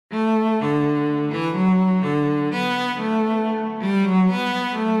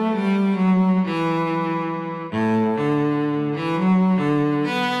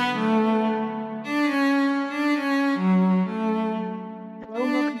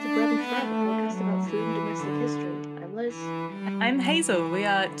Domestic History. I'm Liz. I'm Hazel. We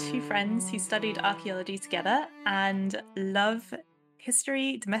are two friends who studied archaeology together and love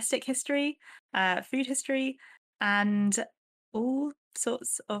history, domestic history, food history, and all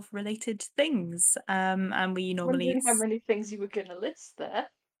sorts of related things. And we normally. Wondering how many things you were going to list there.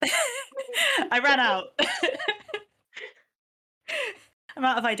 I ran out. I'm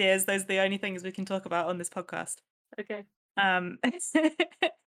out of ideas. Those are the only things we can talk about on this podcast. Okay. Um,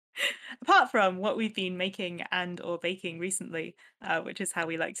 apart from what we've been making and or baking recently, which is how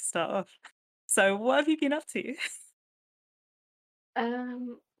we like to start off. So, what have you been up to?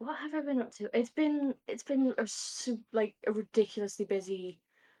 What have I been up to? It's been like a ridiculously busy,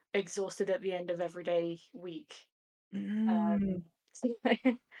 exhausted at the end of every day week. Mm, Um, so I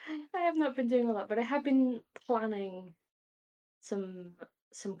have not been doing a lot, but I have been planning some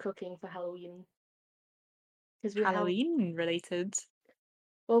some cooking for Halloween because Halloween related.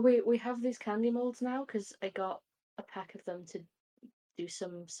 we have these candy molds now because I got a pack of them to do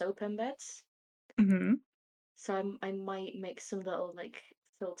some soap embeds. Hmm. So I might make some little like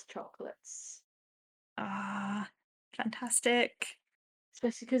filled chocolates, Ah, fantastic.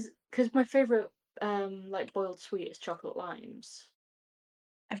 especially because my favorite like boiled sweet is chocolate limes.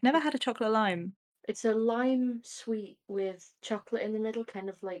 I've never had a chocolate lime. It's a lime sweet with chocolate in the middle, kind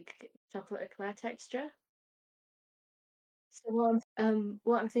of like chocolate eclair texture. So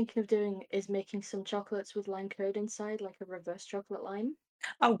what I'm thinking of doing is making some chocolates with lime curd inside, like a reverse chocolate lime.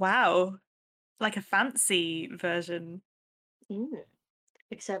 Oh, wow. Like a fancy version. Mm.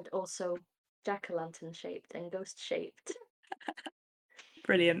 Except also jack-o'-lantern shaped and ghost shaped.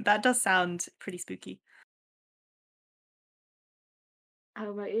 Brilliant. That does sound pretty spooky. How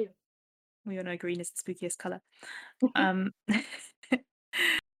about you? We all know green is the spookiest color. Um,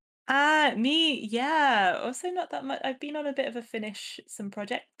 me, yeah. Also not that much. I've been on a bit of a finish some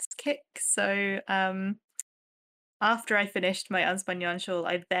projects kick. So, after I finished my unspun yarn shawl,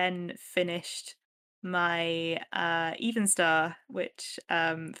 I then finished my Even Star, which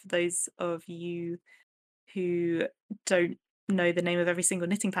for those of you who don't know the name of every single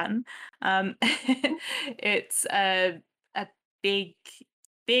knitting pattern, it's a big,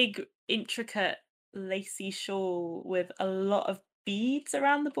 big, intricate, lacy shawl with a lot of beads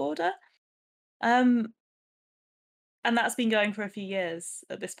around the border. Um, and that's been going for a few years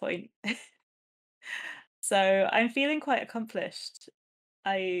at this point. So I'm feeling quite accomplished.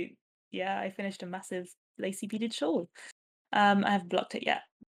 I yeah, I finished a massive lacy beaded shawl. I haven't blocked it yet,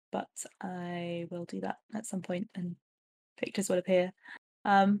 but I will do that at some point and pictures will appear.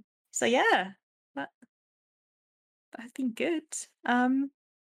 So yeah, that that has been good. Um,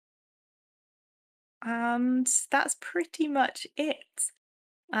 and that's pretty much it.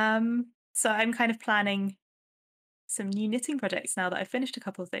 So I'm kind of planning some new knitting projects now that I've finished a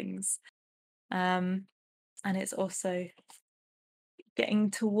couple of things. Um, and it's also getting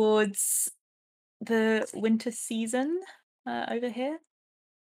towards the winter season over here.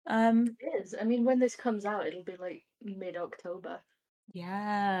 Um, It is. I mean, when this comes out, it'll be like mid-October.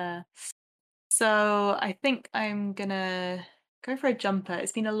 yeah. So I think I'm gonna go for a jumper.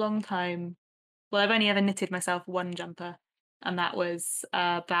 It's been a long time. Well, I've only ever knitted myself one jumper, and that was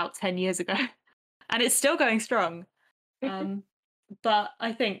about 10 years ago. And it's still going strong. Um, but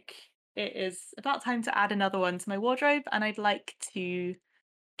I think it is about time to add another one to my wardrobe, and I'd like to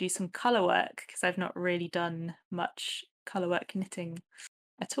do some color work because I've not really done much color work knitting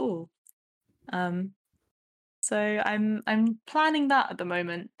at all. Um, so I'm planning that at the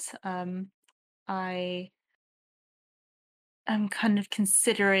moment. I am kind of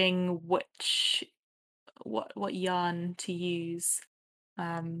considering what yarn to use.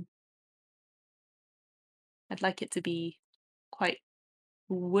 Um, I'd like it to be quite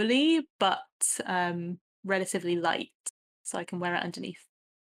woolly, but relatively light, so I can wear it underneath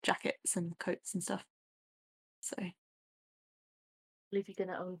jackets and coats and stuff. So Believe you're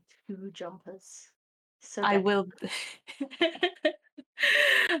gonna own two jumpers. So I that will.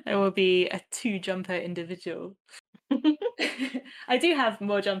 I will be a two jumper individual. I do have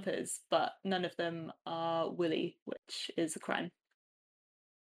more jumpers, but none of them are woolly, which is a crime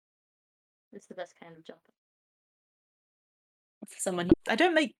it's the best kind of jumper. for someone who I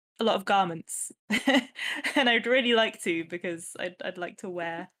don't make a lot of garments, and I'd really like to because I'd like to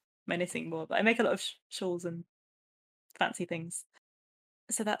wear my knitting more. But I make a lot of shawls and fancy things.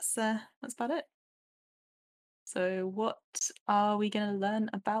 So that's about it. So what are we going to learn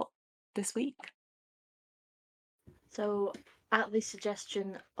about this week? So, at the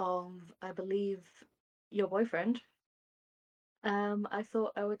suggestion of, I believe, your boyfriend, I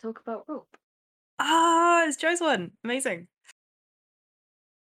thought I would talk about rope. Ah, it's Joe's one. Amazing.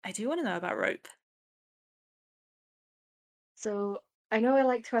 I do want to know about rope. So I know I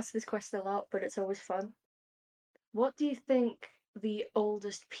like to ask this question a lot, but it's always fun. What do you think the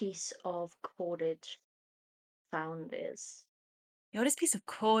oldest piece of cordage found is? The oldest piece of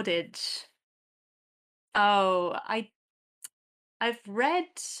cordage. Oh, I've read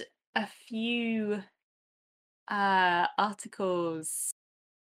a few articles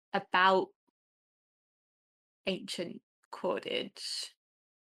about ancient cordage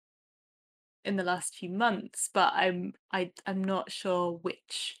in the last few months, but I'm not sure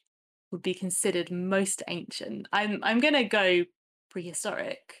which would be considered most ancient. I'm gonna go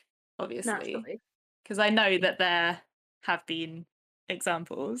prehistoric, obviously, Naturally. because I know Yeah. that there have been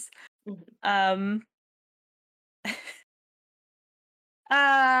examples. Mhm. Um,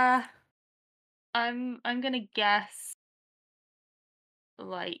 uh, I'm gonna guess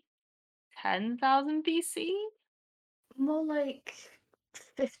like 10,000 BC. More like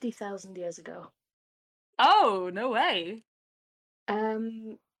 50,000 years ago. Oh, no way.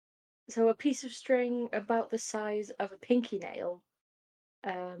 Um, so a piece of string about the size of a pinky nail,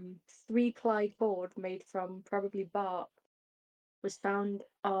 three-ply cord made from probably bark, was found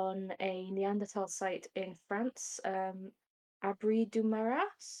on a Neanderthal site in France, Abri du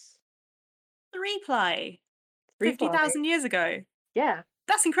Maras. Three ply, Three-ply. 50,000 years ago. Yeah.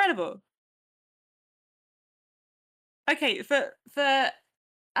 That's incredible. Okay, for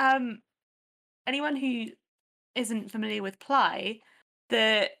um anyone who isn't familiar with ply,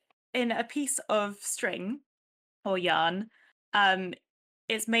 the in a piece of string or yarn, um,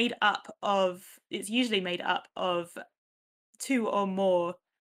 it's usually made up of two or more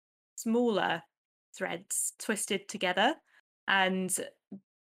smaller threads twisted together, and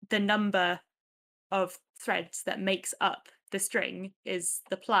the number of threads that makes up the string is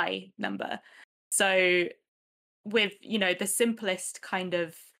the ply number. So with, the simplest kind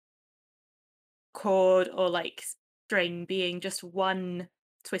of cord or like string being just one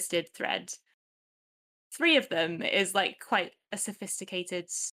twisted thread, three of them is like quite a sophisticated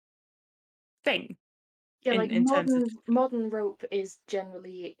thing Yeah, like in terms of. modern rope is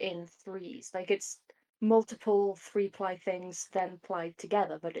generally in threes. Like it's multiple three-ply things then plied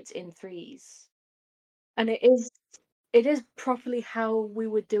together, but it's in threes. And it is properly how we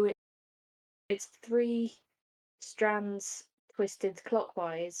would do it. It's three strands twisted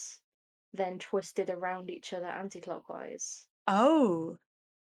clockwise, then twisted around each other anti-clockwise. Oh,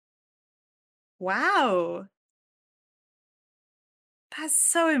 wow. That's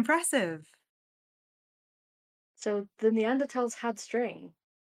so impressive. So the Neanderthals had string.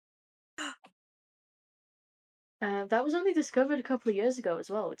 That was only discovered a couple of years ago as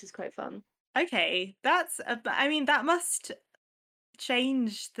well, which is quite fun. Okay, I mean, that must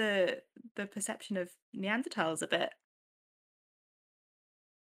change the perception of Neanderthals a bit.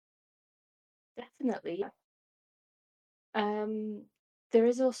 Definitely. Yeah. There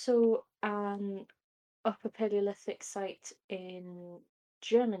is also an Upper Paleolithic site in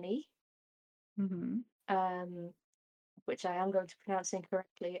Germany, Mhm. um, which I am going to pronounce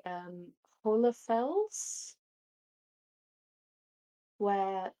incorrectly, Hohlefels,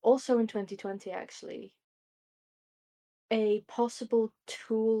 where also in 2020 actually, a possible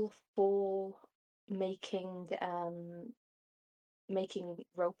tool for making making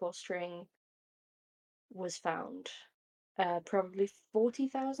rope or string was found, probably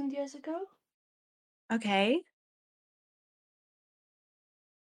 40,000 years ago. Okay.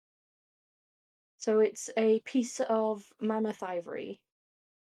 So it's a piece of mammoth ivory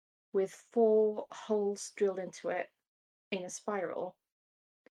with four holes drilled into it in a spiral,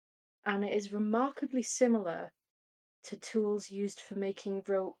 and it is remarkably similar to tools used for making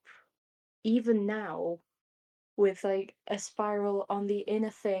rope even now, with like a spiral on the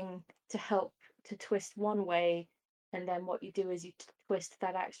inner thing to help to twist one way, and then what you do is you twist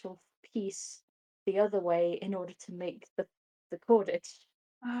that actual piece the other way in order to make the cordage.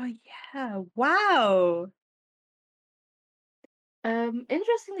 Oh, yeah. Wow.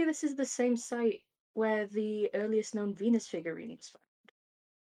 Interestingly, this is the same site where the earliest known Venus figurine was found,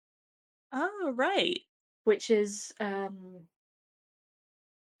 Oh, right. which is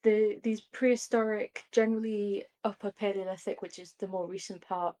these prehistoric, generally Upper Paleolithic, which is the more recent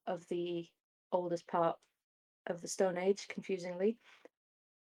part of the oldest part of the Stone Age, confusingly,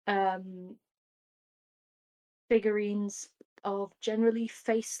 um, figurines of generally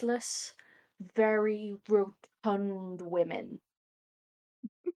faceless, very rotund women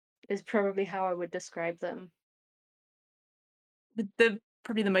is probably how I would describe them. The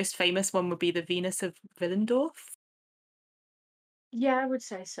probably the most famous one would be the Venus of Willendorf, Yeah, I would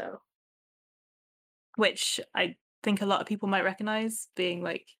say so. which I think a lot of people might recognize being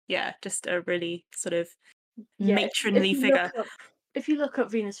like, yeah, just a really sort of Yeah, if matronly you look figure. up if you look up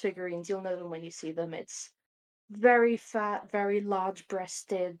Venus figurines, you'll know them when you see them. It's very fat, very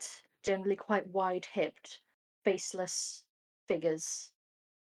large-breasted, generally quite wide-hipped, faceless figures.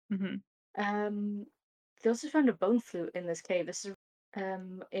 Mhm. Um, they also found a bone flute in this cave. This is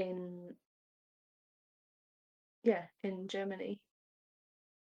in yeah, in Germany.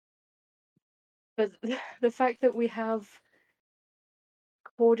 But the fact that we have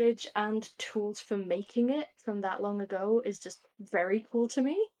cordage and tools for making it from that long ago is just very cool to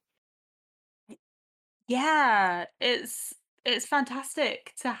me. Yeah, it's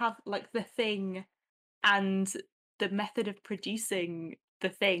fantastic to have, like, the thing and the method of producing the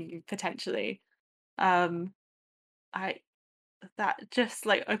thing potentially. Um, I that just,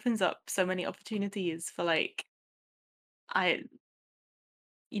 like, opens up so many opportunities for, like, I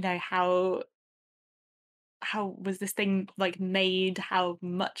how was this thing, like, made, how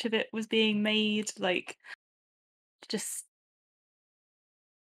much of it was being made, like, just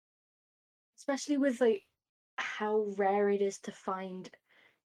Especially with like how rare it is to find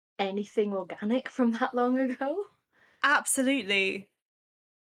anything organic from that long ago. absolutely.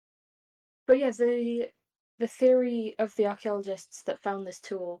 But yeah, the theory of the archaeologists that found this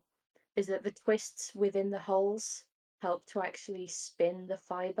tool is that the twists within the hulls help to actually spin the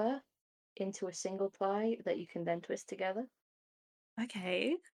fiber into a single ply that you can then twist together.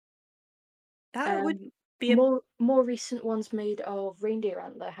 Okay, that would Um, be a more recent ones made of reindeer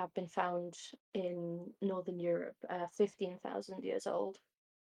antler have been found in Northern Europe, 15,000 years old.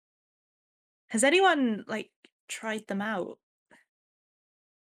 has anyone, like, tried them out?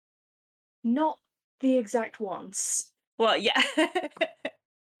 Not the exact ones, Well, yeah.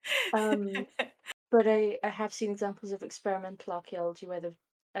 um, but I have seen examples of experimental archaeology where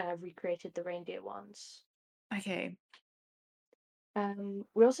they've recreated the reindeer ones. Okay.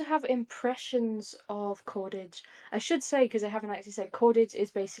 We also have impressions of cordage. I should say, because I haven't actually said, cordage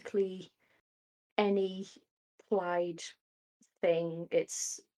is basically any plied thing.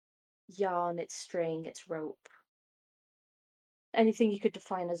 It's yarn, it's string, it's rope. Anything you could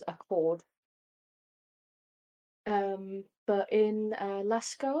define as a cord. But in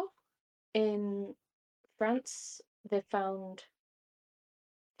Lascaux, in France, they found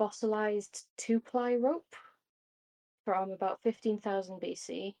fossilized two-ply rope from about 15,000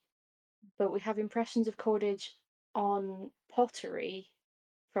 BC, but we have impressions of cordage on pottery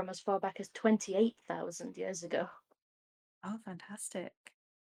from as far back as 28,000 years ago. Oh, fantastic.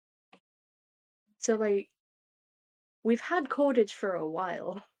 So, like, we've had cordage for a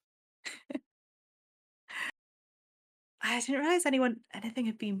while. I didn't realize anything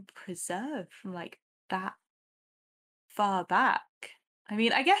had been preserved from, like, that far back. I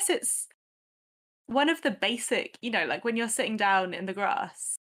mean, I guess it's one of the basic, like, when you're sitting down in the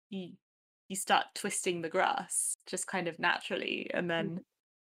grass, you you start twisting the grass just kind of naturally, and then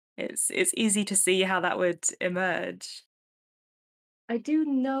it's easy to see how that would emerge. I do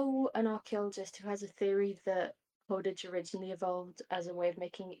know an archaeologist who has a theory that cordage originally evolved as a way of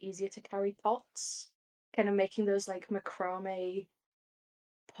making it easier to carry pots, kind of making those like macrame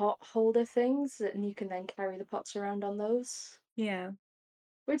pot holder things, and you can then carry the pots around on those. Yeah.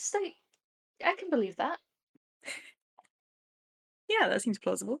 Which, like, I can believe that. Yeah, that seems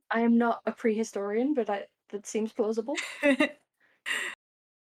plausible. I am not a prehistorian, but that seems plausible.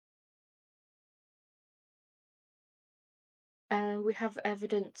 And we have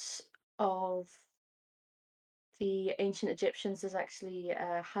evidence of the ancient Egyptians. There's actually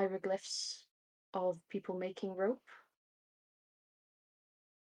hieroglyphs of people making rope.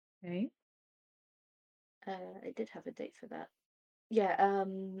 Okay. I did have a date for that. Yeah,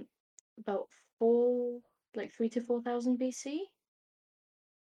 about four, like 3 to 4,000 BC.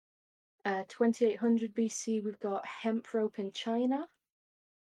 2800 BC, we've got hemp rope in China.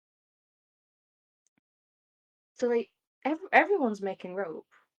 So like everyone's making rope.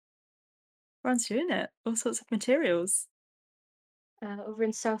 Everyone's doing it. All sorts of materials. Over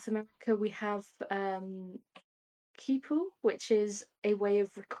in South America, we have Kipu, which is a way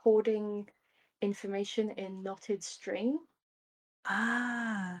of recording information in knotted string,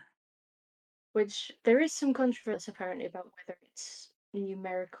 Ah, which there is some controversy apparently about whether it's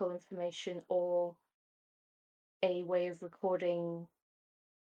numerical information or a way of recording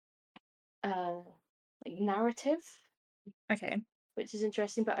uh like narrative, okay. which is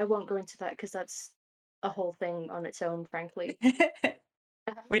interesting, but I won't go into that because that's a whole thing on its own, frankly.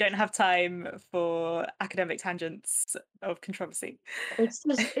 We Um, don't have time for academic tangents of controversy.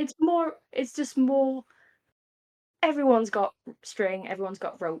 it's just more everyone's got string, everyone's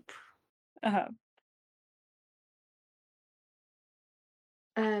got rope. Uh-huh.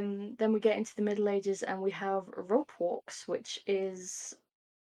 Then we get into the Middle Ages and we have rope walks, which is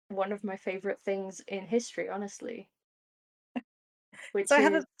one of my favorite things in history, honestly, So which I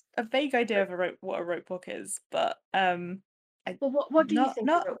have is a vague idea of a rope what a rope walk is, but, I well, what do you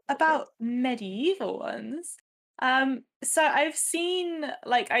think a not rope walk is? about medieval ones. So I've seen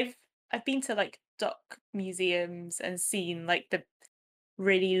like I've been to like dock museums and seen like the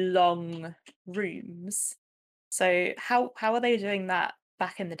really long rooms. So how are they doing that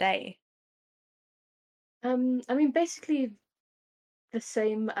back in the day? I mean, basically the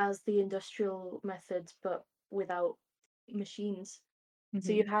same as the industrial methods, but without machines.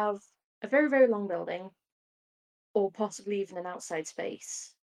 So you Mhm. have a very, very long building, or possibly even an outside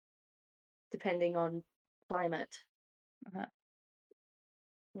space, depending on climate, Uh-huh.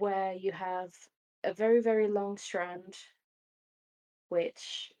 where you have a very, very long strand,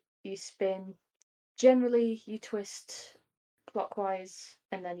 which you spin. Generally, you twist clockwise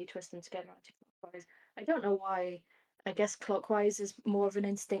and then you twist them together anti-clockwise. I don't know why. I guess clockwise is more of an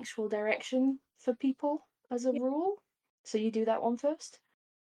instinctual direction for people as a Yeah. rule. So you do that one first.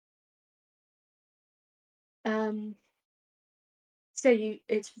 Um, so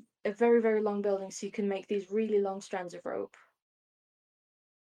it's a very, very long building, so you can make these really long strands of rope.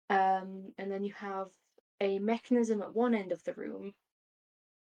 And then you have a mechanism at one end of the room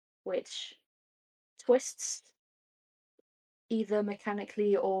which twists either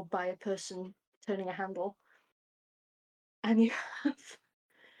mechanically or by a person turning a handle. And you have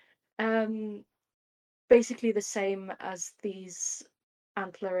um basically the same as these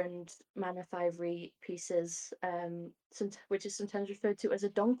antler and mammoth ivory pieces, which is sometimes referred to as a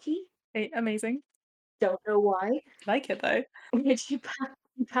donkey. Amazing. Don't know why. Like it though. Which you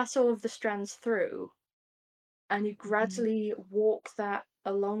pass all of the strands through, and you Mhm. gradually walk that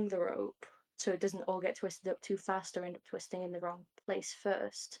along the rope, so it doesn't all get twisted up too fast or end up twisting in the wrong place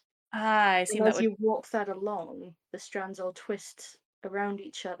first. Ah, I And assume that as would you walk that along, the strands all twist around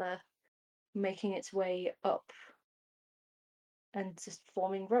each other, making its way up and just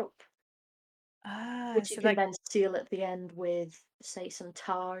forming rope. Which you so can like then seal at the end with, say, some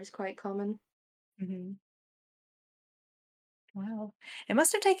tar is quite common. mhm. Wow. It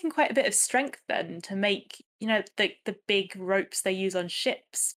must have taken quite a bit of strength then to make, the big ropes they use on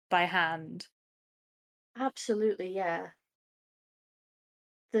ships by hand. Absolutely, yeah.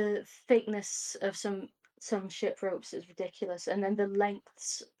 The thickness of some ship ropes is ridiculous, and then the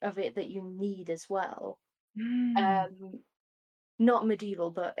lengths of it that you need as well. Mm. Um, Not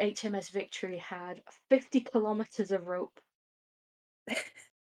medieval, but HMS Victory had 50 kilometers of rope,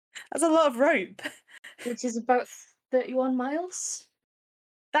 That's a lot of rope. which is about 31 miles.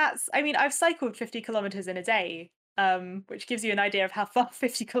 I mean, I've cycled 50 kilometers in a day, which gives you an idea of how far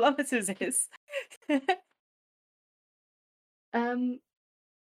 50 kilometers is. Um,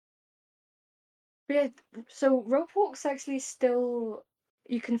 but yeah, so rope walks actually still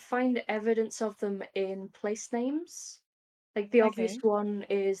you can find evidence of them in place names. Like the obvious Okay. one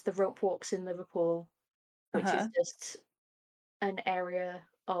is the rope walks in Liverpool, which is Uh-huh. just an area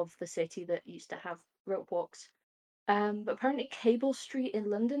of the city that used to have rope walks. But apparently Cable Street in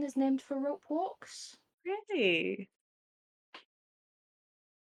London is named for rope walks. Really?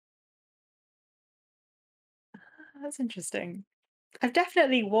 That's interesting. I've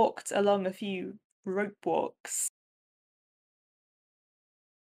definitely walked along a few rope walks.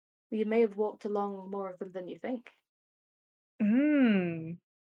 You may have walked along more of them than you think. Mm.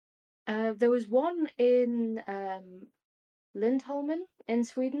 There was one in Lindholmen in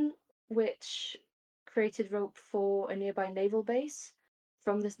Sweden, which created rope for a nearby naval base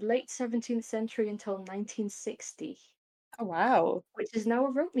from the late 17th century until 1960, Oh, wow. which is now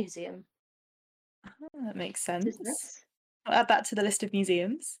a rope museum. That makes Which is sense. nice. I'll add that to the list of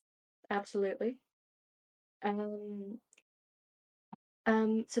museums. Absolutely. Um,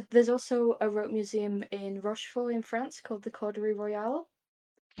 so there's also a rope museum in Rochefort in France called the Corderie Royale,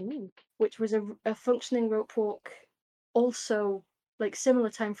 Ooh. which was a functioning rope walk, also like similar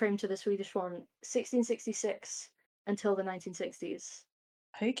time frame to the Swedish one, 1666 until the 1960s,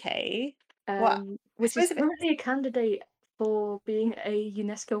 Okay. Well, I which is suppose if it currently a candidate for being a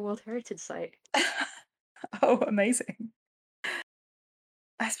UNESCO World Heritage Site. oh, amazing.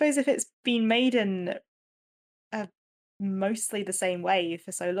 I suppose if it's been made in a mostly the same way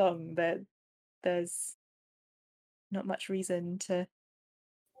for so long that there's not much reason to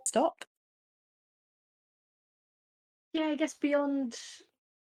stop. Yeah, I guess beyond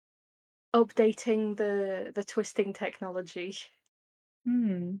updating the twisting technology.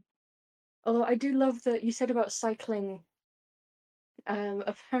 Hmm. Although I do love that you said about cycling.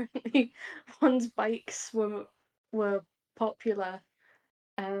 Apparently, one's bikes were popular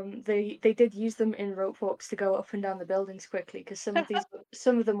They did use them in rope walks to go up and down the buildings quickly because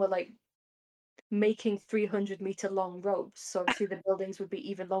some of them were like making 300-meter long ropes. So obviously the buildings would be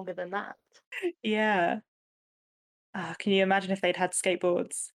even longer than that. Yeah. Ah, can you imagine if they'd had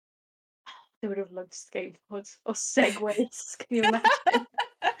skateboards? They would have loved skateboards or segways. Can you imagine?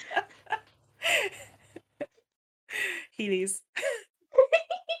 Heelys.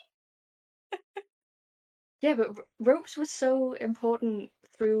 Yeah, but ropes were so important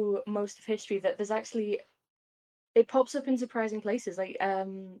through most of history that there's actually it pops up in surprising places. Like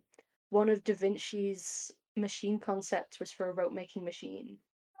one of Da Vinci's machine concepts was for a rope making machine.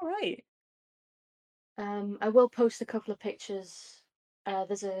 All right. I will post a couple of pictures.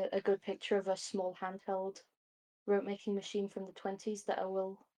 There's a good picture of a small handheld rope making machine from the 20s that I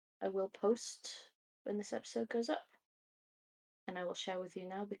will post when this episode goes up, and I will share with you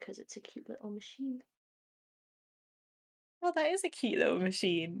now because it's a cute little machine. Well, that is a cute little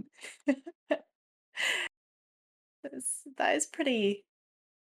machine. That is pretty.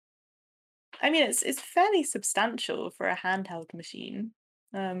 I mean, it's fairly substantial for a handheld machine.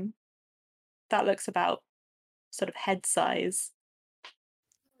 Um, that looks about sort of head size.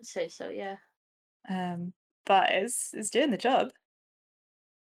 I'd say so, yeah. Um, but it's doing the job.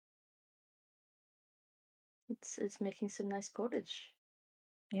 It's making some nice cordage.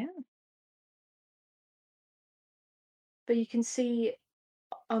 Yeah. But you can see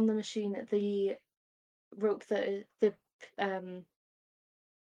on the machine that the rope the um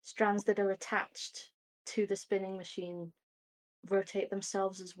strands that are attached to the spinning machine rotate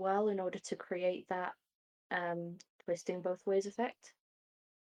themselves as well in order to create that twisting both ways effect.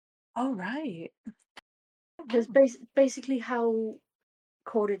 Oh right. Because Wow. basically how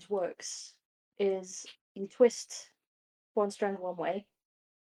cordage works is you twist one strand one way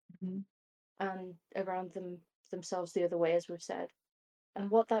Mhm. and around themselves the other way, as we've said. And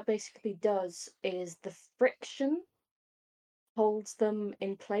what that basically does is the friction holds them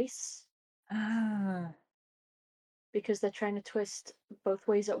in place Ah. because they're trying to twist both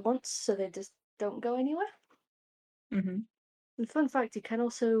ways at once, so they just don't go anywhere. Mhm. And fun fact, you can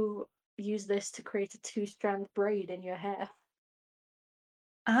also use this to create a two-strand braid in your hair,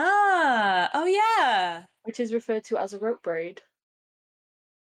 Ah. Oh yeah. which is referred to as a rope braid.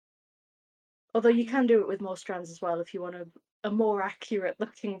 Although you I can do it with more strands as well if you want a more accurate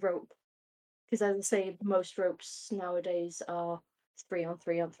looking rope. Because as I so, say, most ropes nowadays are 3 on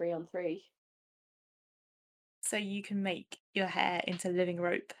 3 on 3 on 3. so you can make your hair into living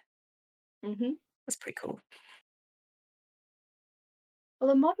rope. Mm-hmm. That's pretty cool. Well,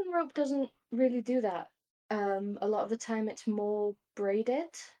 a modern rope doesn't really do that. A lot of the time it's more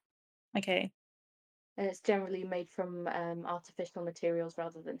braided, Okay. and it's generally made from artificial materials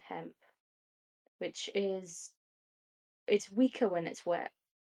rather than hemp, which is it's weaker when it's wet.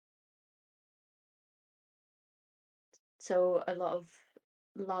 So a lot of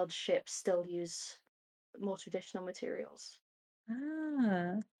large ships still use more traditional materials.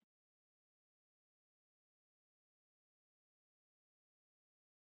 Ah.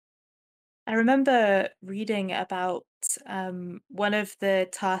 I remember reading about one of the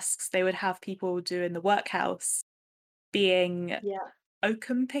tasks they would have people do in the workhouse being Yeah,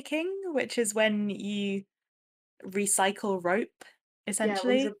 oakum picking, which is when you recycle rope, yeah.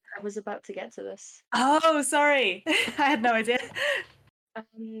 essentially. I was about to get to this. Oh, sorry. I had no idea.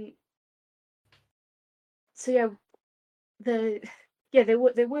 Um, so yeah, the yeah they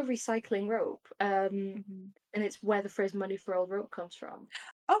were recycling rope. Mhm. And it's where the phrase "money for old rope" comes from.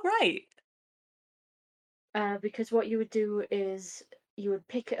 Oh, right. Because what you would do is you would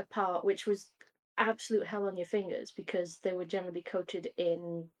pick it apart, which was absolute hell on your fingers because they were generally coated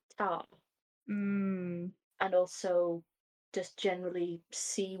in tar Mm. and also just generally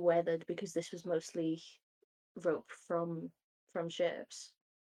sea weathered because this was mostly rope from ships.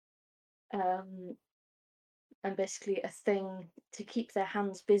 Um, and basically a thing to keep their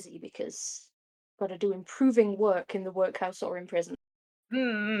hands busy because got to do improving work in the workhouse or in prison.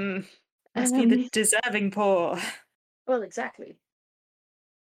 Mm. Must be the Um, deserving poor. well, exactly.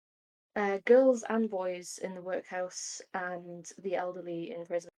 Girls and boys in the workhouse and the elderly in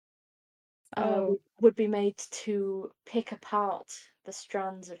prison Oh. would be made to pick apart the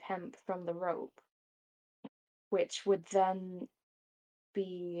strands of hemp from the rope, which would then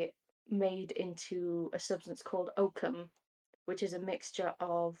be made into a substance called oakum, which is a mixture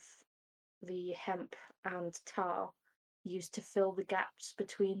of the hemp and tar used to fill the gaps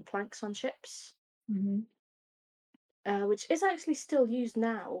between planks on ships, Mhm. which is actually still used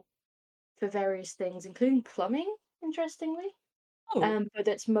now for various things, including plumbing, interestingly. Oh, But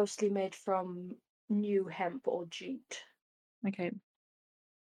it's mostly made from new hemp or jute. okay.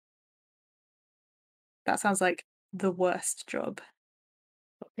 That sounds like the worst job.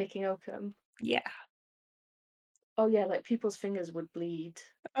 picking oakum. Yeah. Oh yeah, like people's fingers would bleed.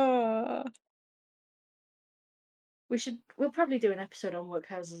 Oh. We'll probably do an episode on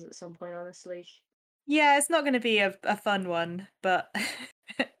workhouses at some point, honestly. Yeah, it's not gonna be a fun one, but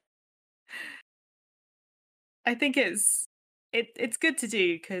I think it's good to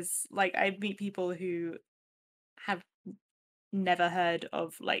do because like, I meet people who have never heard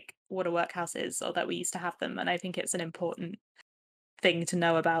of, like, what a workhouse is or that we used to have them, and I think it's an important thing to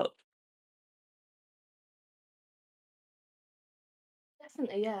know about.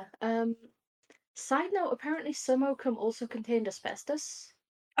 Definitely, yeah. Side note, apparently some oakum also contained asbestos,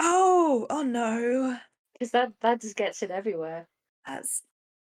 Oh! Oh, no. because that just gets it everywhere. That's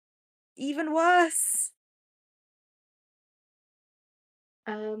even worse.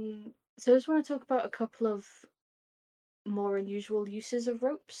 So I just want to talk about a couple of more unusual uses of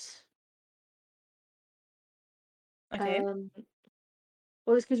ropes. Okay. Um,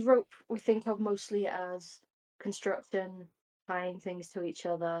 well, it's because rope we think of mostly as construction, tying things to each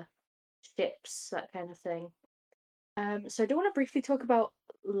other, ships, that kind of thing. So I do want to briefly talk about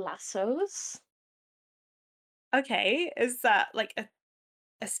lassos. Okay, is that, like,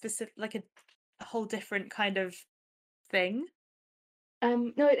 a specific like, a whole different kind of thing?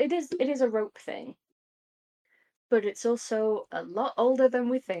 No, it is a rope thing, but it's also a lot older than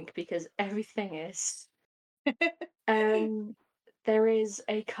we think because everything is. Um, there is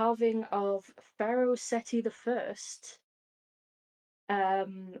a carving of Pharaoh Seti the First,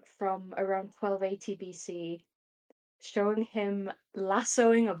 from around 1280 BC, showing him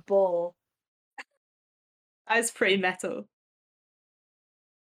lassoing a bull. That's pretty metal.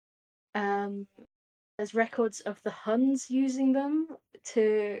 Um, there's records of the Huns using them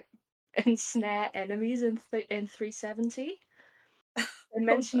to ensnare enemies in 370. They're Oh,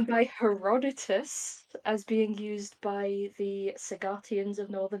 no. mentioned by Herodotus as being used by the Sagartians of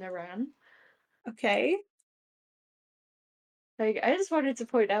northern Iran. Okay. Like, I just wanted to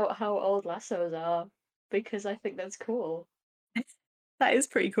point out how old lassos are because I think that's cool. That is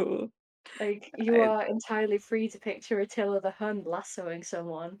pretty cool. Like, you I are entirely free to picture Attila the Hun lassoing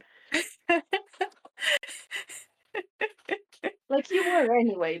someone. Like, you were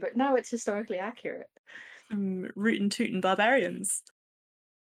anyway, but now it's historically accurate. Rootin' tootin' barbarians.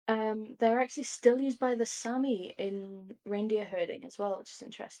 They're actually still used by the Sami in reindeer herding as well, which is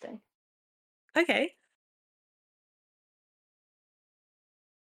interesting. Okay.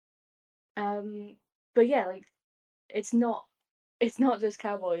 Um, but yeah, like it's not just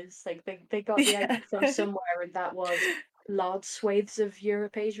cowboys. Like they got the Yeah. idea from somewhere, and that was large swathes of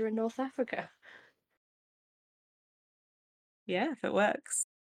Europe, Asia, and North Africa. Yeah, if it works.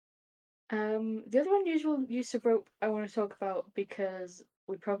 The other unusual use of rope I want to talk about because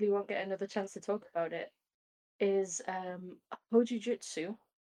we probably won't get another chance to talk about it is Hojujutsu,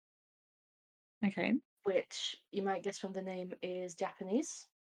 Okay. which you might guess from the name is Japanese.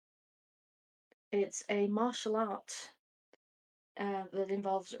 It's a martial art that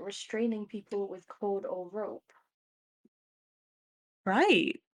involves restraining people with cord or rope.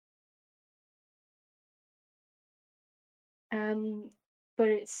 Right. Um, but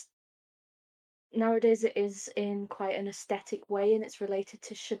it's nowadays it is in quite an aesthetic way, and it's related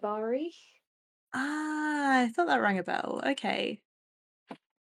to shibari. Ah, I thought that rang a bell. Okay.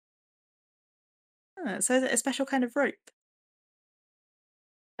 So is it a special kind of rope?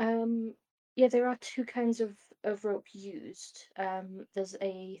 Um, yeah, there are two kinds of rope used. There's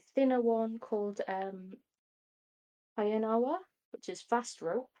a thinner one called Hayanawa, which is fast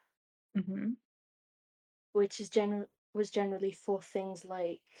rope, Mhm. which is was generally for things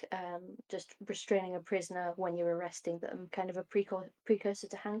like just restraining a prisoner when you're arresting them, kind of a precursor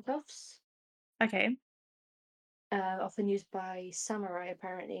to handcuffs. Okay. Often used by samurai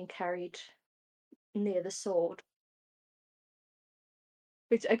apparently and carried near the sword,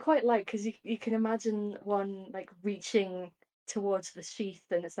 which I quite like because you can imagine one like reaching towards the sheath,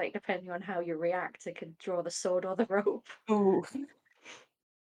 and it's like depending on how you react, it could draw the sword or the rope. Oh,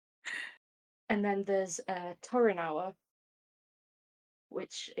 And then there's Torinawa,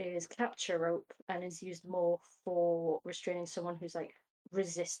 which is capture rope and is used more for restraining someone who's like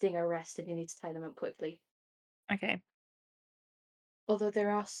resisting arrest and you need to tie them up quickly. okay. Although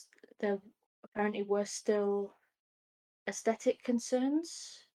there apparently were still aesthetic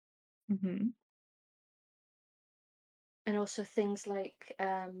concerns Mhm. and also things like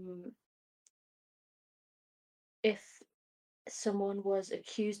if someone was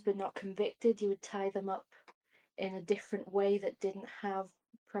accused but not convicted, you would tie them up in a different way that didn't have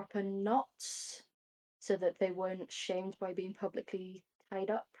proper knots so that they weren't shamed by being publicly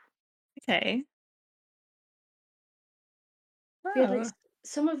tied up. Okay. feel like Oh.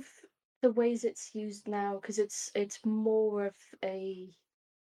 some of the ways it's used now, because it's more of a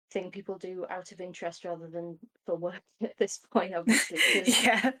thing people do out of interest rather than for work at this point, obviously, because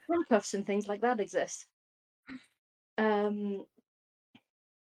Yeah. handcuffs and things like that exist. Um,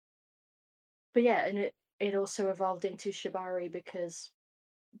 but yeah, and it also evolved into shibari because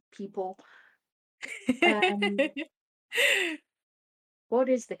people. Um, what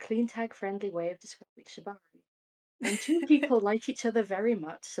is the clean tag friendly way of describing shibari? When two people like each other very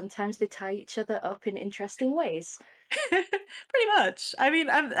much, sometimes they tie each other up in interesting ways. Pretty much. I mean,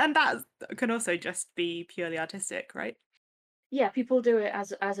 and that can also just be purely artistic, right? Yeah, people do it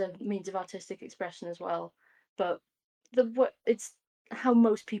as a means of artistic expression as well, but the what it's how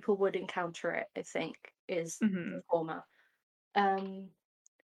most people would encounter it, I think, is the Mhm. former. Um,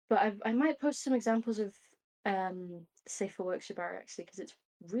 but I might post some examples of safer work shibari actually because it's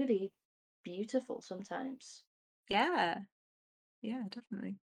really beautiful sometimes. Yeah. Yeah,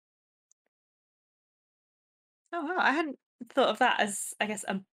 definitely. Oh, wow. I hadn't thought of that as, I guess,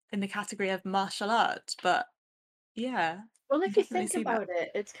 in the category of martial art, but yeah, Well, I can if you definitely think see that. about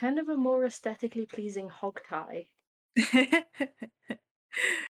it, it's kind of a more aesthetically pleasing hog tie.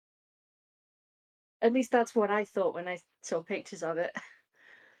 At least that's what I thought when I saw pictures of it.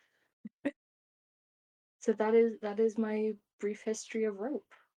 So that is my brief history of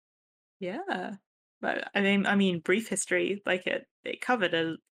rope. Yeah. But I mean, brief history, like it covered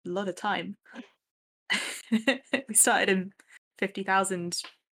a lot of time. We started in 50,000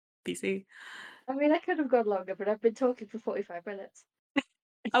 BC. I mean, I could have gone longer, but I've been talking for 45 minutes.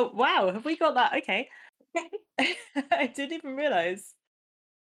 Oh, wow. Have we got that? Okay. I didn't even realize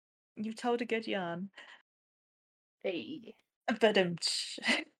you told a good yarn. Hey. But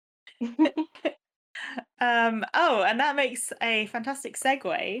oh, and that makes a fantastic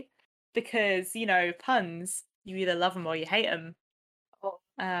segue because, puns, you either love them or you hate them. Oh,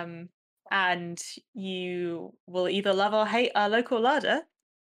 Um, and you will either love or hate our local larder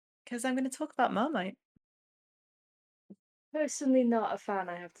because I'm going to talk about Marmite. personally not a fan,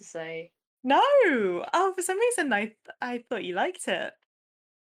 I have to say. No! Oh, for some reason I thought you liked it.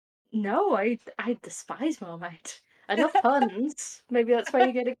 No, I despise Marmite. I love puns. Maybe that's why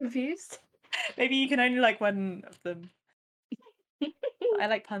you get it confused. Maybe you can only like one of them. I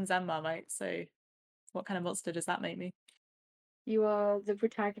like puns and Marmite, so what kind of monster does that make me? You are the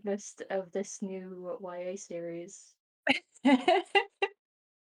protagonist of this new YA series.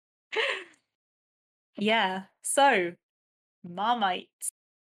 Yeah. So Marmite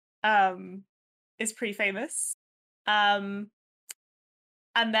um is pretty famous. Um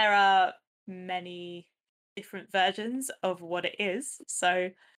and there are many different versions of what it is. So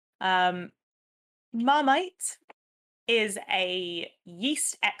um Marmite is a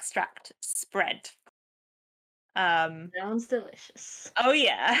yeast extract spread. Um Sounds delicious. oh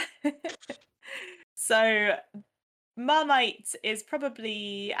yeah. So Marmite is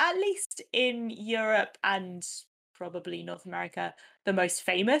probably, at least in Europe and probably North America, the most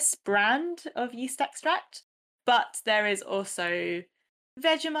famous brand of yeast extract. But there is also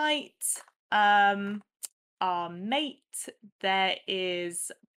Vegemite, um, our mate. There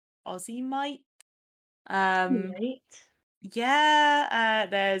is Aussie Mite. Um, Right. yeah,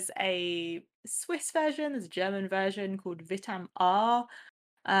 there's a Swiss version. There's a German version called Vitam R.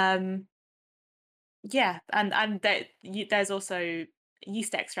 Um, yeah, and there's also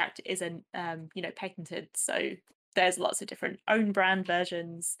yeast extract isn't patented, so there's lots of different own brand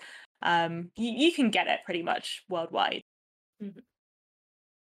versions. You can get it pretty much worldwide, Mhm.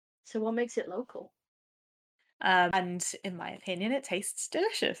 So what makes it local? and in my opinion, it tastes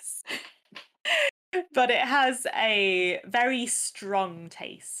delicious. But it has a very strong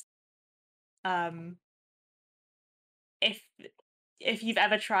taste. Um, if if you've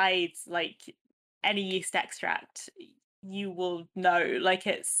ever tried like any yeast extract, you will know like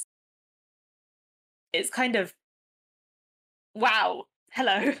it's kind of wow.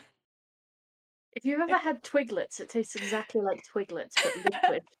 Hello. If you've ever had Twiglets, it tastes exactly like Twiglets, but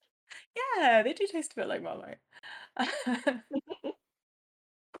liquid. Yeah, they do taste a bit like Marmite.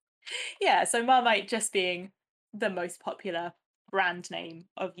 Yeah, so Marmite just being the most popular brand name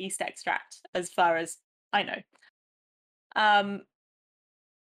of yeast extract as far as I know. Um,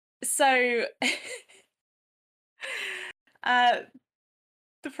 so uh,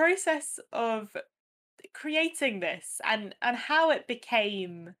 the process of creating this and how it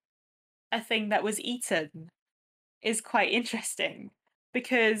became a thing that was eaten is quite interesting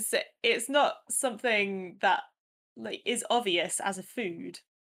because it's not something that like is obvious as a food.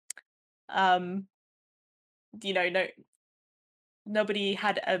 Um, no, nobody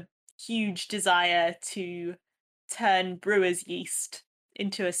had a huge desire to turn brewer's yeast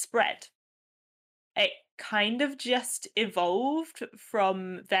into a spread. It kind of just evolved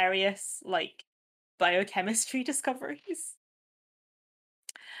from various like biochemistry discoveries.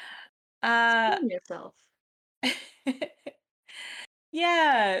 Uh Explain yourself.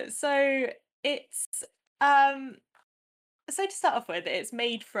 yeah, so it's um so to start off with, it's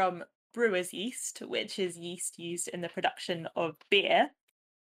made from brewer's yeast, which is yeast used in the production of beer.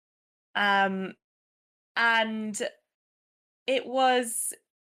 Um and it was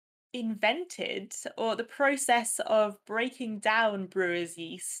invented, or the process of breaking down brewer's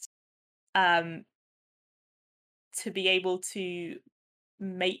yeast um to be able to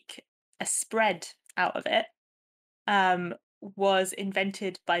make a spread out of it was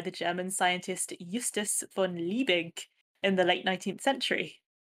invented by the German scientist Justus von Liebig in the late 19th century,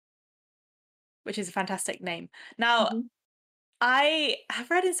 which is a fantastic name. Now, Mhm. I have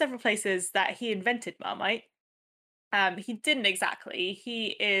read in several places that he invented Marmite. He didn't exactly. He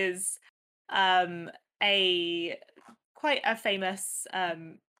is um, a quite a famous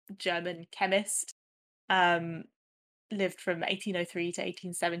German chemist. Um, Lived from 1803 to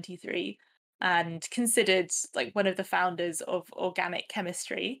 1873 and considered like one of the founders of organic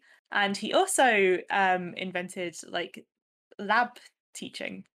chemistry. And he also invented like lab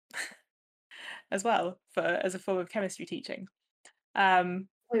teaching as well for as a form of chemistry teaching. Um,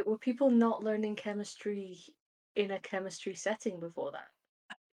 Wait, were people not learning chemistry in a chemistry setting before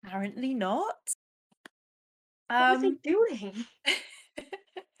that? Apparently not. What were they Um, doing?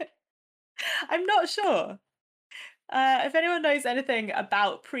 I'm not sure. If anyone knows anything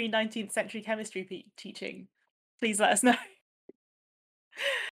about pre 19th century chemistry teaching, please let us know.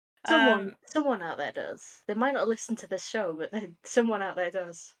 Someone Um, someone out there does. They might not listen to this show, but someone out there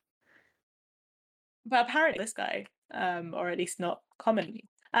does. But apparently this guy, or at least not commonly.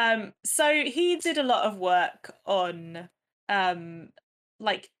 So he did a lot of work on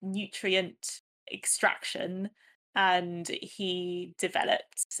like nutrient extraction, and he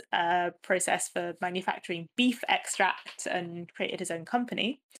developed a process for manufacturing beef extract and created his own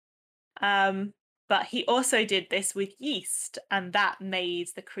company. Um, but he also did this with yeast, and that made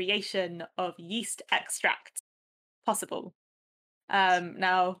the creation of yeast extract possible.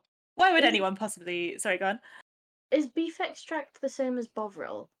 Now, why would Is anyone possibly? Sorry, go on. is beef extract the same as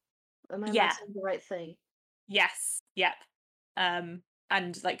Bovril? Am I Yeah. saying the right thing? Yes. Yep.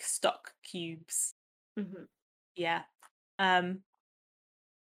 And like stock cubes. Mhm. Yeah. Um,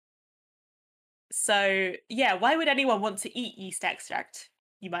 so yeah, why would anyone want to eat yeast extract?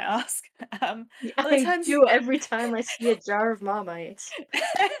 You might ask. Yeah, Well, it I turns do every time I see a jar of Marmite.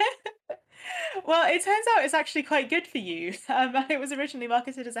 well, it turns out it's actually quite good for you. And it was originally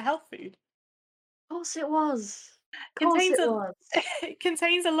marketed as a health food. Course it was. Course Contains it a was. it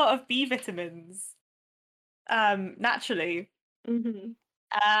contains a lot of B vitamins. Naturally, Mhm.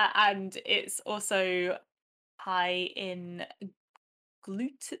 and it's also high in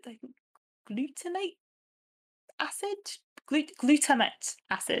like glutamate acid, glutamate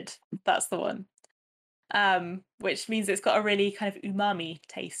acid. That's the one. Which means it's got a really kind of umami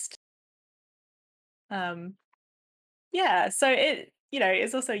taste. Um, yeah, so it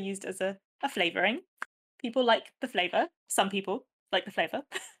is also used as a flavoring. People like the flavor. Some people like the flavor,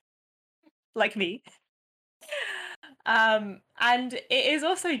 like me. And it is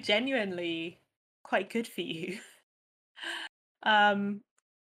also genuinely quite good for you. Um,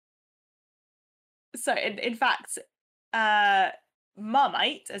 so in fact, uh,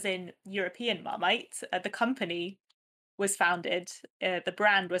 Marmite, as in European Marmite, the company was founded. The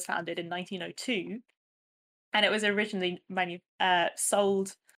brand was founded in 1902, and it was originally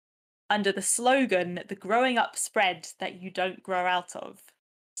sold under the slogan "The growing up spread that you don't grow out of."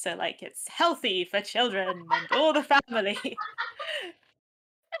 So, like, it's healthy for children and all the family.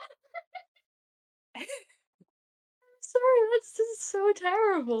 Sorry, that's just so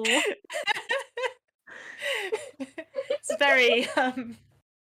terrible. It's very,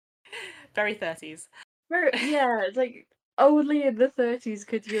 very 30s. Yeah, it's like only in the 30s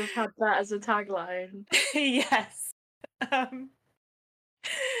could you have had that as a tagline. Yes. Um,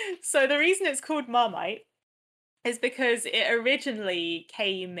 so the reason it's called Marmite is because it originally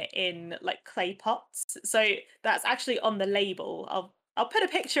came in like clay pots. So that's actually on the label. I'll put a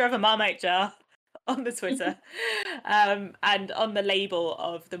picture of a Marmite jar on the Twitter. And on the label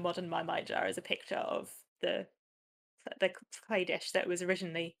of the modern Marmite jar is a picture of the clay dish that was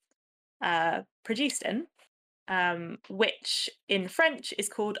originally produced in, which in French is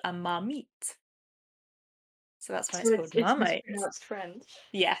called a marmite. So that's why So it's it's called it's Marmite. mispronounced French.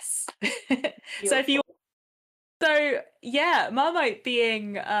 Yes. So if you Beautiful. so yeah, Marmite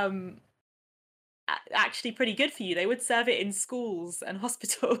being actually pretty good for you. They would serve it in schools and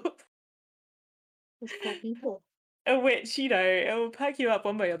hospitals, Those poor people. which, it will perk you up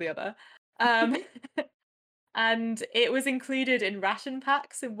one way or the other. Um, and it was included in ration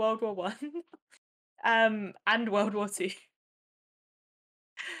packs in World War One, and World War Two.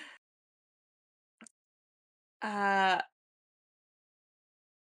 Uh,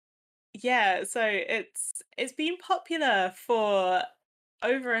 yeah, so it's been popular for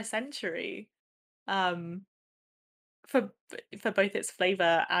over a century, um, for both its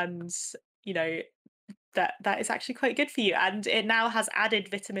flavor and, you know, that is actually quite good for you, and it now has added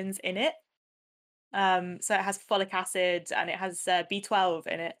vitamins in it. So it has folic acid and it has B12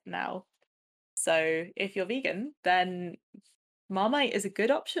 in it now. So if you're vegan, then Marmite is a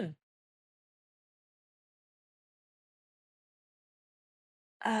good option.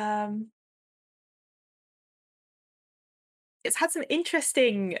 Um, it's had some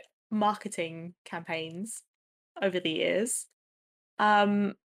interesting marketing campaigns over the years.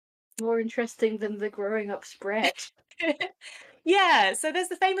 Um, More interesting than the growing up spread. yeah, so there's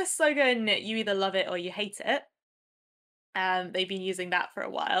the famous slogan, "You either love it or you hate it." They've been using that for a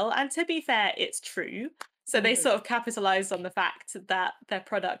while, and to be fair, it's true. So they Mhm. sort of capitalized on the fact that their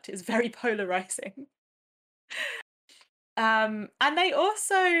product is very polarizing. And they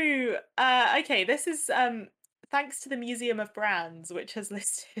also, okay, this is thanks to the Museum of Brands, which has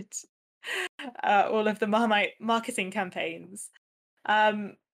listed all of the Marmite marketing campaigns.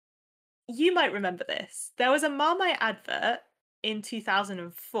 Um, you might remember this. There was a Marmite advert in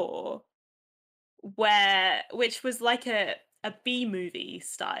 2004 which was like a B movie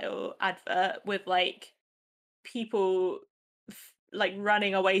style advert with like people like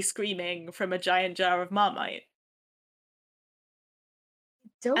running away screaming from a giant jar of Marmite.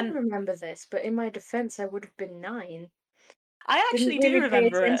 Don't And remember this, but in my defense, I would have been 9. I Didn't actually do really pay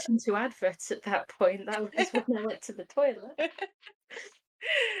remember it. attention to adverts at that point. That was when I went to the toilet.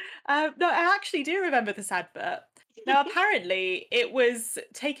 No, I actually do remember this advert. Now, apparently, it was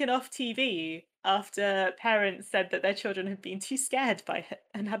taken off TV after parents said that their children had been too scared by it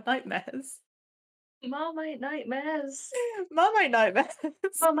and had nightmares. Marmite nightmares. Marmite nightmares.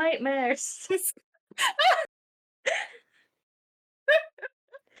 Marmite.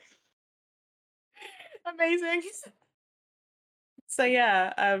 Amazing. So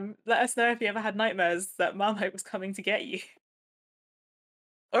yeah, let us know if you ever had nightmares that Marmite was coming to get you,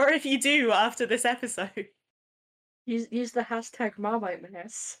 or if you do after this episode. Use the hashtag Marmite.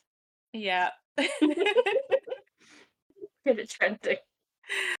 Yeah. Get it trending.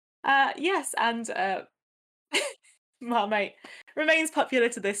 Yes, and Marmite remains popular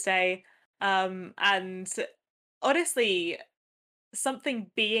to this day. And honestly,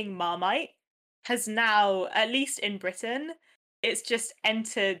 something being Marmite has now, at least in Britain, it's just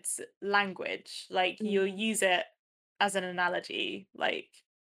entered language. Like you'll Mm. use it as an analogy. Like,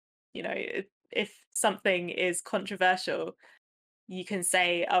 if something is controversial, you can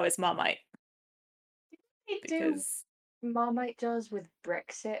say, "Oh, it's Marmite," They do because Marmite jars with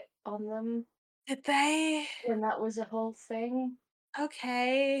Brexit on them did they? when that was a whole thing.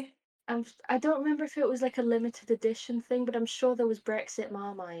 Okay, I don't remember if it was like a limited edition thing, but I'm sure there was Brexit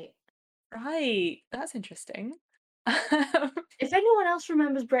Marmite. right. That's interesting. If anyone else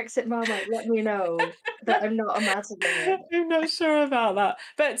remembers Brexit Marmite, let me know that I'm not imagining it. I'm not sure about that.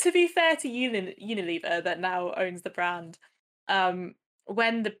 But to be fair to Unilever, that now owns the brand,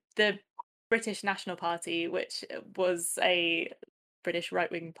 when the British National Party, which was a British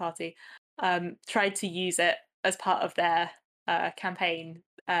right wing party, tried to use it as part of their campaign,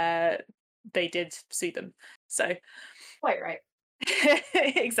 they did sue them. So Quite right.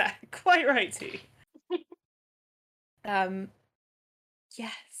 exactly, quite right too. Um,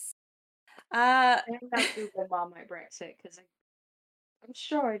 yes. Uh, I am now Google Marmite Brexit because I'm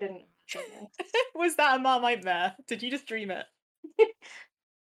sure I didn't imagine was that a Marmite there? Did you just dream it? this.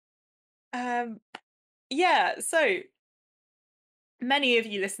 Um, yeah, so many of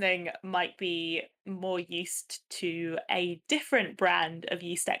you listening might be more used to a different brand of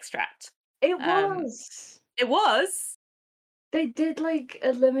yeast extract. It Um, was! it was. They did like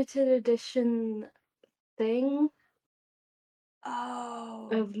a limited edition thing Oh,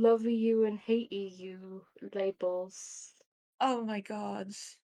 of Love EU and Hate EU labels. oh my God.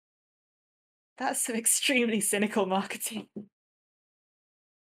 That's some extremely cynical marketing.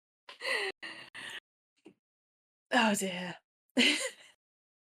 Oh dear.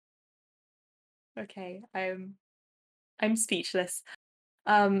 Okay, I'm speechless.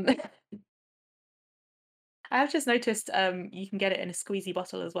 Um, I have just noticed you can get it in a squeezy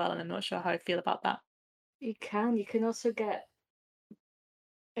bottle as well, and I'm not sure how I feel about that. You can also get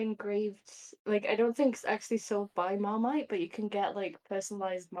engraved. Like I don't think it's actually sold by Marmite, but you can get like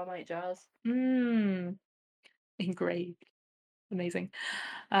personalized Marmite jars. Mm, engraved. Amazing.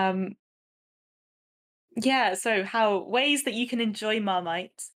 Um, yeah, so how ways that you can enjoy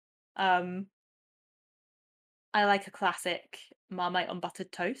Marmite. Um, I like a classic Marmite on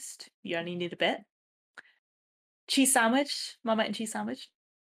buttered toast. You only need a bit. Cheese sandwich, Marmite and cheese sandwich.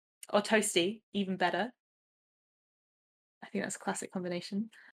 Or toasty, even better. I think that's a classic combination.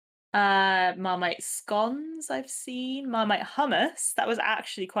 Marmite scones I've seen. Marmite hummus. That was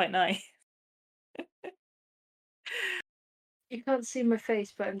actually quite nice. You can't see my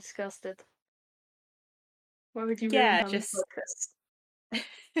face, but I'm disgusted. Why would you ruin Yeah, hummus like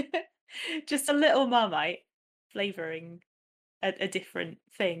this? just a little Marmite flavoring a different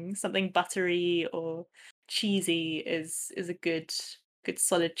thing. Something buttery or cheesy is a good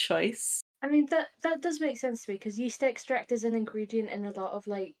solid choice. I mean that does make sense to me because yeast extract is an ingredient in a lot of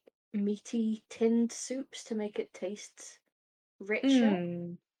like meaty tinned soups to make it taste richer.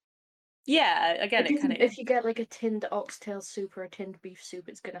 Mm. Yeah, again, Like it kind of if you get like a tinned oxtail soup or a tinned beef soup,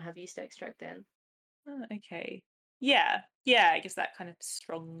 it's gonna have yeast extract in. okay. Yeah, yeah, it gives that kind of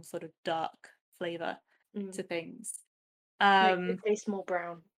strong sort of dark flavor Mm. to things. Makes it Um, taste more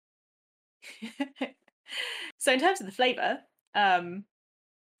brown. so in terms of the flavor, um,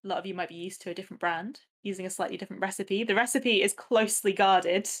 a lot of you might be used to a different brand using a slightly different recipe. The recipe is closely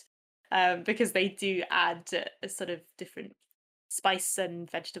guarded because they do add a sort of different spice and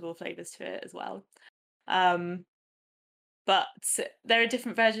vegetable flavors to it as well. Um, but there are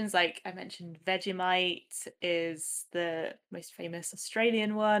different versions, like I mentioned, Vegemite is the most famous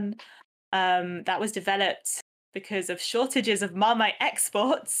Australian one. That was developed because of shortages of Marmite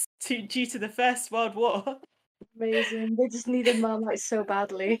exports due to the First World War. Amazing. They just needed Marmite so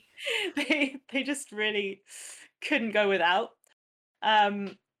badly. They just really couldn't go without.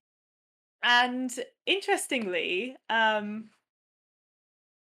 Um, and interestingly,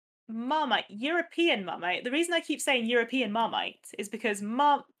 Marmite, European Marmite. The reason I keep saying European Marmite is because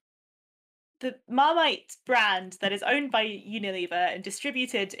the Marmite brand that is owned by Unilever and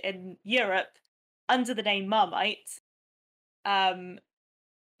distributed in Europe under the name Marmite um,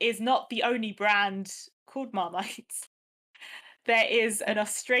 is not the only brand called Marmite. There is an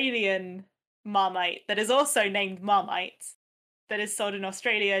Australian Marmite that is also named Marmite that is sold in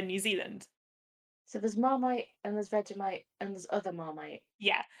Australia and New Zealand. So there's Marmite and there's Vegemite and there's other Marmite.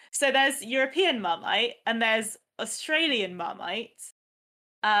 Yeah. So there's European Marmite and there's Australian Marmite,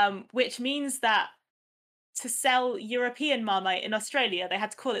 which means that to sell European Marmite in Australia, they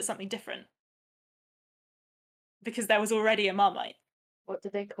had to call it something different because there was already a Marmite. What do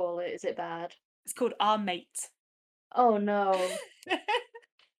they call it? Is it bad? It's called Our Mate. Oh no.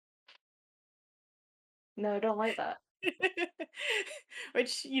 No, I don't like that.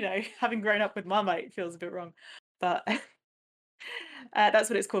 Which, having grown up with Marmite feels a bit wrong. But that's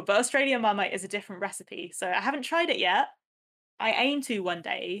what it's called. But Australian Marmite is a different recipe. So I haven't tried it yet. I aim to one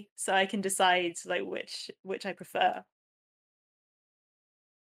day so I can decide like which I prefer.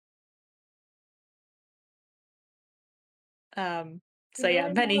 Um Do you so know yeah,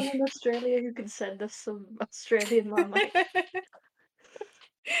 anyone many in Australia who can send us some Australian Marmite?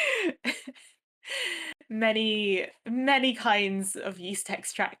 many kinds of yeast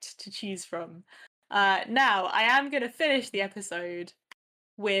extract to choose from. Now I am going to finish the episode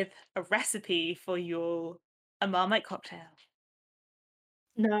with a recipe for your a Marmite cocktail.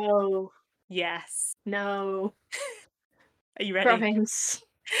 No. Yes. No. Are you ready? Promise.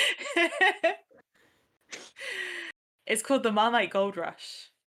 It's called the Marmite Gold Rush.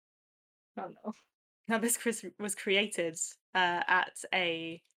 Oh no. Now, this was created at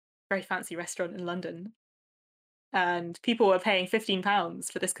a very fancy restaurant in London, and people were paying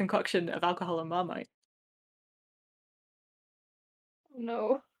 £15 for this concoction of alcohol and Marmite. Oh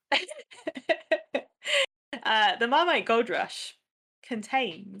no. The Marmite Gold Rush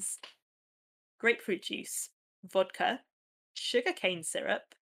contains grapefruit juice, vodka, sugarcane syrup,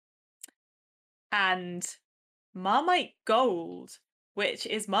 and Marmite Gold, which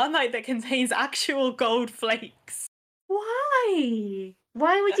is Marmite that contains actual gold flakes. Why?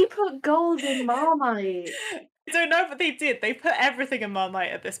 Why would you put gold in Marmite? I don't know what they did. They put everything in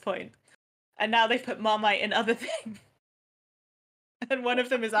Marmite at this point, and now they've put Marmite in other things, and one of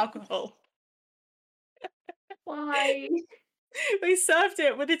them is alcohol. Why? They served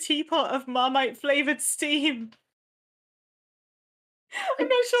it with a teapot of Marmite flavored steam. I'm Like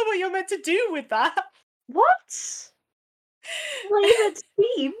not sure what you're meant to do with that. what? Flavored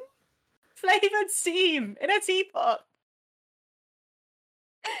steam? Flavored steam in a teapot.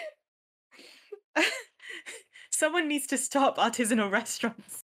 Someone needs to stop artisanal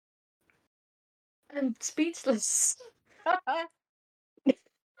restaurants. I'm speechless.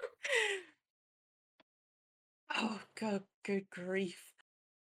 Oh, good grief.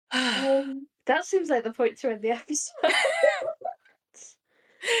 That seems like the point to end the episode.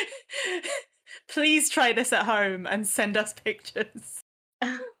 Please try this at home and send us pictures.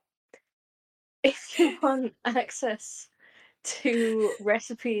 If you want access to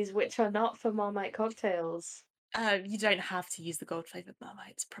recipes which are not for Marmite cocktails, You don't have to use the gold flavored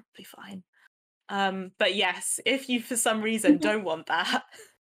Marmite. It's probably fine. But yes, if you for some reason don't want that,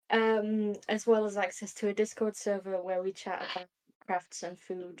 as well as access to a Discord server where we chat about crafts and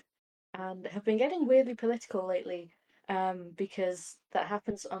food, and have been getting weirdly political lately, because that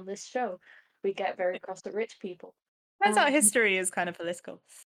happens on this show. We get very cross at rich people. turns out Um, history is kind of political.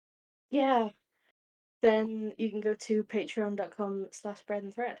 yeah, then you can go to patreon.com/bread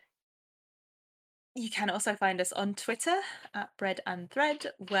and thread. You can also find us on Twitter at Bread and Thread,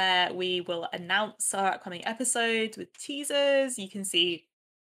 where we will announce our upcoming episodes with teasers. You can see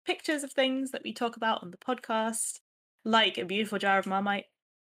pictures of things that we talk about on the podcast, like a beautiful jar of Marmite.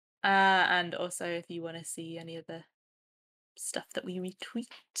 And also, if you want to see any of the stuff that we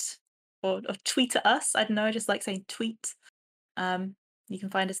retweet or tweet at us, I don't know, I just like saying tweet. You can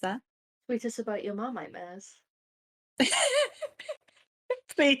find us there. Tweet us about your Marmite mares.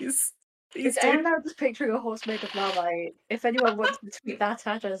 Please, please Which I do. am now just picturing a horse made of Marmite. If anyone wants to tweet that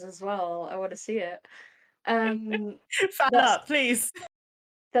at us as well, I want to see it. Um, Fan that's up, please.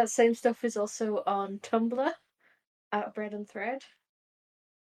 that same stuff is also on Tumblr at Bread and Thread.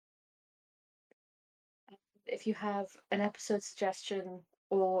 If you have an episode suggestion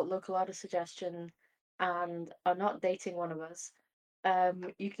or local artist suggestion and are not dating one of us,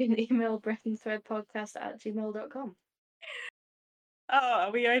 you can email breadandthreadpodcast@gmail.com. Oh,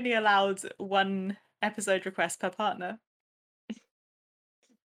 are we only allowed one episode request per partner?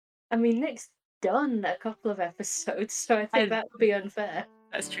 I mean, Nick's done a couple of episodes, so I think I, that would be unfair.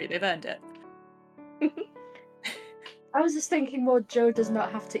 that's true, they've earned it. I was just thinking more Joe does not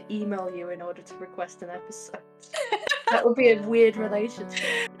have to email you in order to request an episode. That would be a weird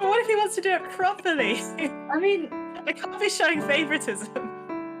relationship. But what if he wants to do it properly? I mean, I can't be showing favoritism.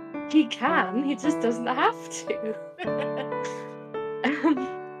 he can, he just doesn't have to.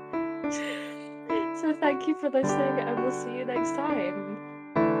 So thank you for listening, and we'll see you next time.